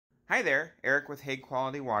Hi there, Eric with Hague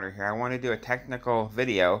Quality Water here. I want to do a technical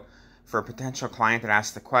video for a potential client that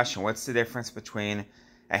asked the question, what's the difference between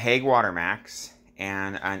a Hague Watermax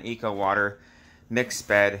and an Ecowater mixed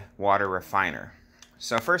bed water refiner?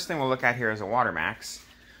 So first thing we'll look at here is a Watermax.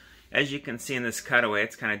 As you can see in this cutaway,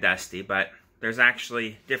 it's kind of dusty, but there's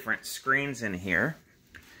actually different screens in here.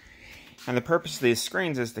 And the purpose of these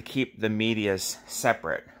screens is to keep the medias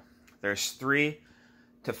separate. There's 3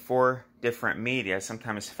 to 4 different media,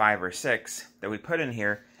 sometimes 5 or 6, that we put in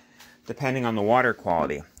here depending on the water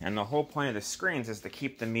quality. And the whole point of the screens is to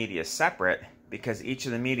keep the media separate because each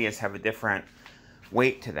of the medias have a different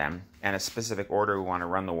weight to them and a specific order we want to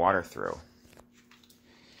run the water through.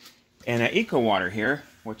 In an Ecowater here,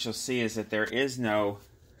 what you'll see is that there is no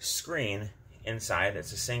screen inside.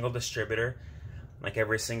 It's a single distributor, like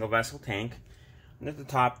every single vessel tank. And at the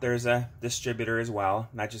top there's a distributor as well.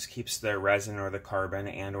 That just keeps the resin or the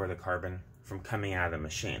carbon from coming out of the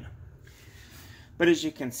machine. But as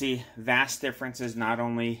you can see, vast differences not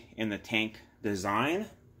only in the tank design,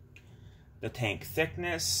 the tank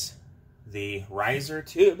thickness, the riser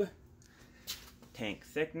tube, tank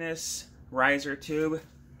thickness, riser tube,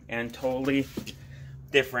 and totally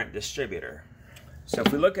different distributor. So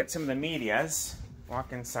if we look at some of the medias,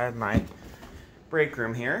 walk inside my break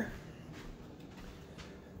room here.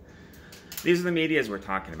 These are the medias we're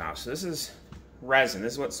talking about. So this is resin.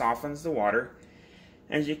 This is what softens the water.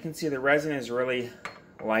 As you can see, the resin is really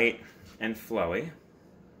light and flowy.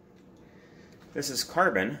 This is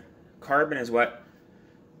carbon. Carbon is what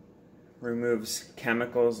removes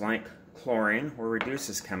chemicals like chlorine or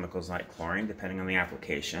reduces chemicals like chlorine, depending on the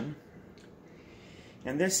application.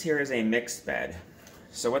 And this here is a mixed bed.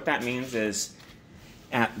 So what that means is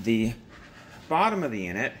at the bottom of the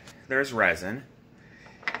unit, there's resin.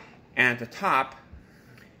 And at the top,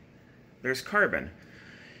 there's carbon.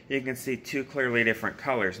 You can see 2 clearly different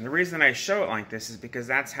colors. And the reason I show it like this is because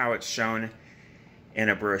that's how it's shown in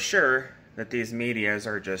a brochure, that these medias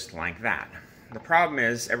are just like that. The problem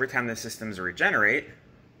is, every time the systems regenerate,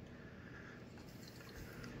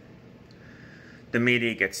 the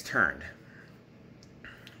media gets turned.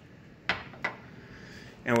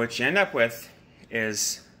 And what you end up with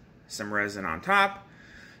is some resin on top,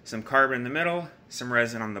 some carbon in the middle, some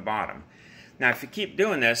resin on the bottom. Now if you keep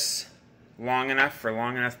doing this long enough for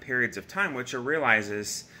long enough periods of time, what you'll realize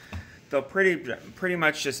is they'll pretty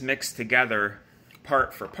much just mix together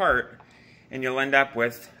part for part, and you'll end up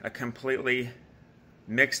with a completely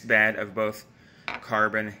mixed bed of both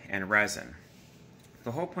carbon and resin.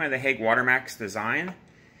 The whole point of the Hague Watermax design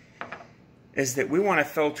is that we want to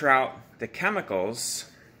filter out the chemicals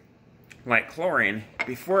like chlorine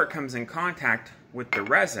before it comes in contact with the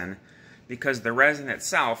resin, because the resin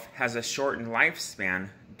itself has a shortened lifespan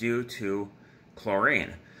due to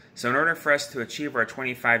chlorine. So in order for us to achieve our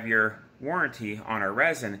 25-year warranty on our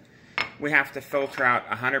resin, we have to filter out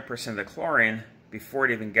 100% of the chlorine before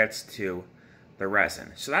it even gets to the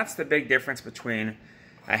resin. So that's the big difference between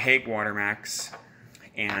a Hague Watermax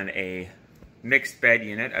and a mixed bed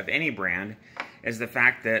unit of any brand, is the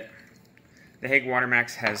fact that the Hague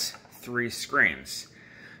Watermax has 3 screens.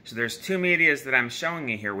 So there's 2 medias that I'm showing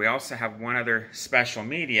you here. We also have one other special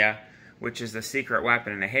media, which is the secret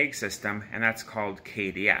weapon in the Hague system, and that's called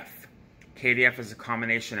KDF. KDF is a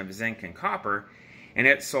combination of zinc and copper, and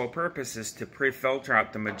its sole purpose is to pre-filter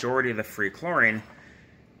out the majority of the free chlorine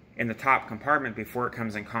in the top compartment before it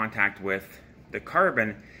comes in contact with the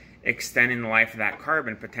carbon, extending the life of that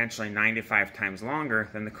carbon potentially 95 times longer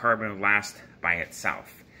than the carbon would last by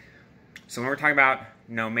itself. So when we're talking about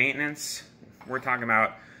no maintenance, we're talking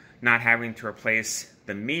about not having to replace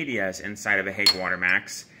the medias inside of a Hague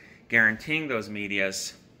Watermax, guaranteeing those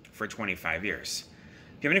medias for 25 years.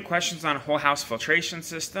 If you have any questions on whole house filtration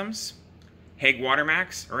systems, Hague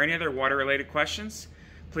Watermax, or any other water related questions,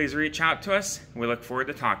 please reach out to us. We look forward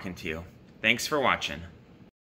to talking to you. Thanks for watching.